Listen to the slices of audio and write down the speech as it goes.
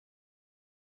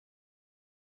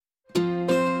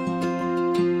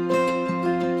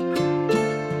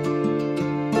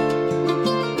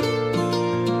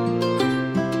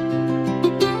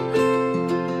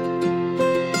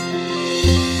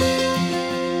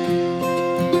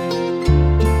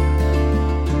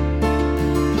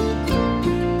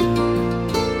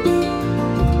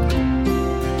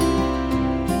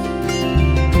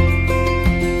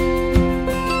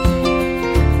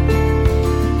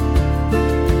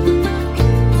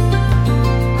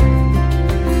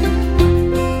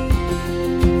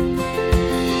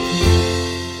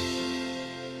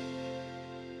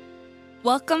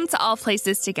Welcome to All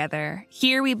Places Together.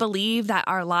 Here we believe that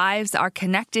our lives are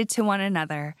connected to one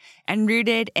another and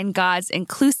rooted in God's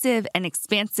inclusive and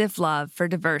expansive love for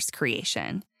diverse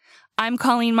creation. I'm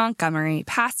Colleen Montgomery,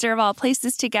 pastor of All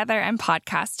Places Together and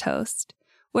podcast host.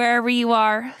 Wherever you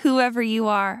are, whoever you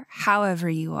are, however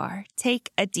you are,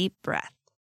 take a deep breath.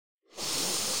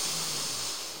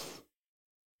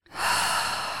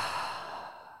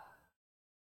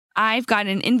 I've got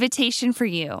an invitation for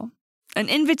you. An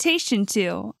invitation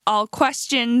to All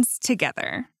Questions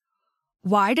Together.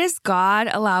 Why does God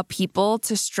allow people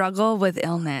to struggle with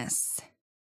illness?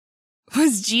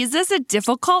 Was Jesus a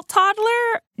difficult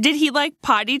toddler? Did he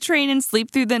potty train and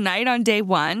sleep through the night on day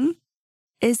one?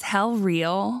 Is hell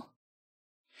real?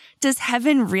 Does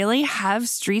heaven really have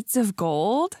streets of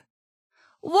gold?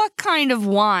 What kind of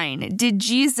wine did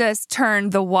Jesus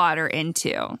turn the water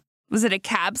into? Was it a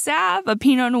Cab Sav, a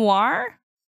Pinot Noir?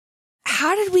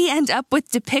 How did we end up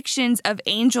with depictions of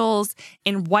angels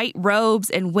in white robes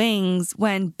and wings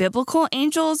when biblical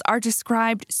angels are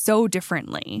described so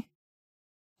differently?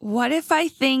 What if I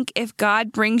think if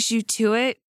God brings you to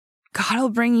it, God will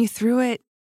bring you through it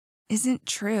isn't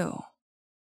true?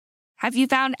 Have you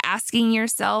found asking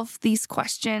yourself these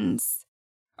questions?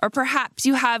 Or perhaps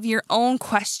you have your own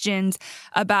questions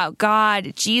about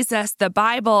God, Jesus, the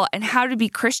Bible, and how to be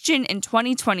Christian in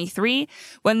 2023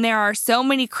 when there are so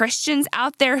many Christians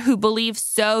out there who believe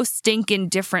so stinking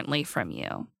differently from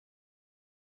you.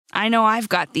 I know I've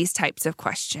got these types of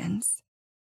questions.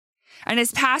 And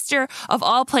as pastor of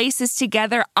All Places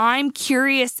Together, I'm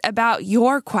curious about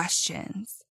your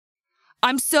questions.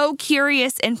 I'm so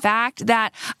curious, in fact,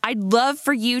 that I'd love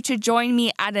for you to join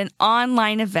me at an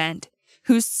online event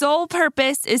whose sole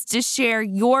purpose is to share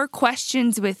your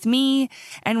questions with me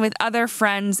and with other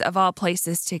friends of All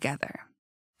Places Together.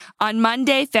 On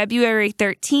Monday, February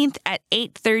 13th at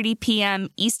 8:30 p.m.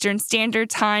 Eastern Standard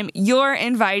Time, you're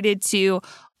invited to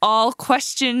All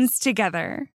Questions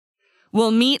Together.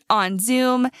 We'll meet on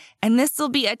Zoom, and this will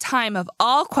be a time of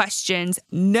all questions,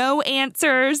 no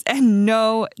answers, and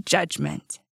no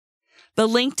judgment. The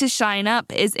link to sign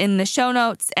up is in the show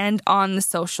notes and on the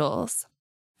socials.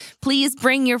 Please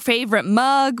bring your favorite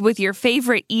mug with your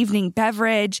favorite evening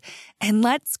beverage, and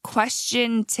let's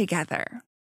question together.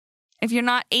 If you're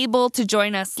not able to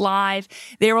join us live,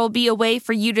 there will be a way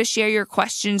for you to share your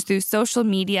questions through social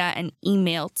media and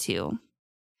email too.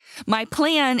 My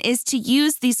plan is to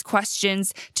use these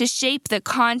questions to shape the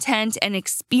content and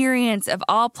experience of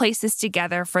All Places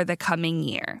Together for the coming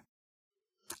year.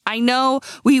 I know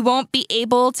we won't be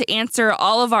able to answer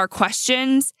all of our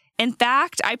questions. In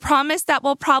fact, I promise that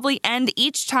we'll probably end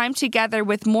each time together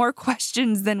with more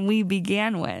questions than we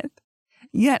began with.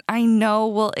 Yet I know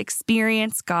we'll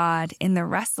experience God in the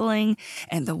wrestling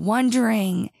and the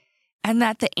wondering, and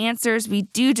that the answers we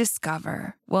do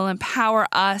discover will empower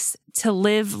us to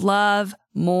live love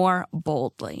more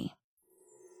boldly.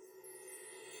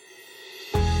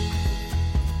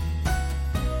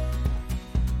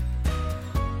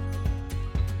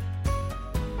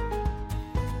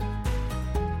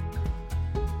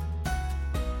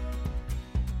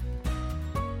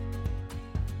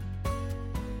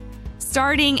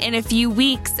 Starting in a few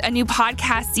weeks, a new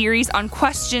podcast series on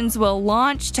questions will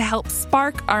launch to help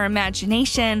spark our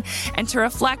imagination and to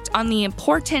reflect on the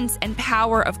importance and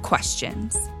power of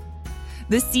questions.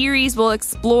 The series will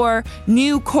explore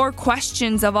new core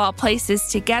questions of All Places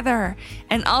Together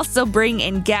and also bring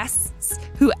in guests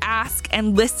who ask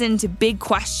and listen to big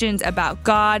questions about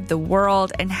God, the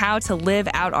world, and how to live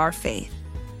out our faith.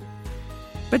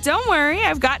 But don't worry,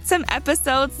 I've got some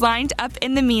episodes lined up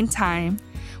in the meantime.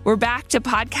 We're back to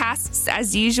podcasts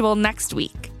as usual next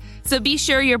week. So be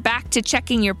sure you're back to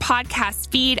checking your podcast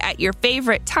feed at your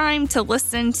favorite time to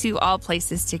listen to All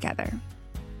Places Together.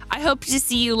 I hope to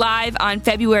see you live on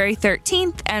February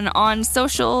 13th and on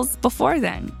socials before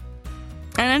then.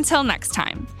 And until next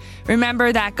time,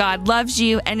 remember that God loves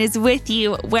you and is with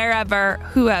you wherever,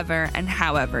 whoever, and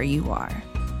however you are.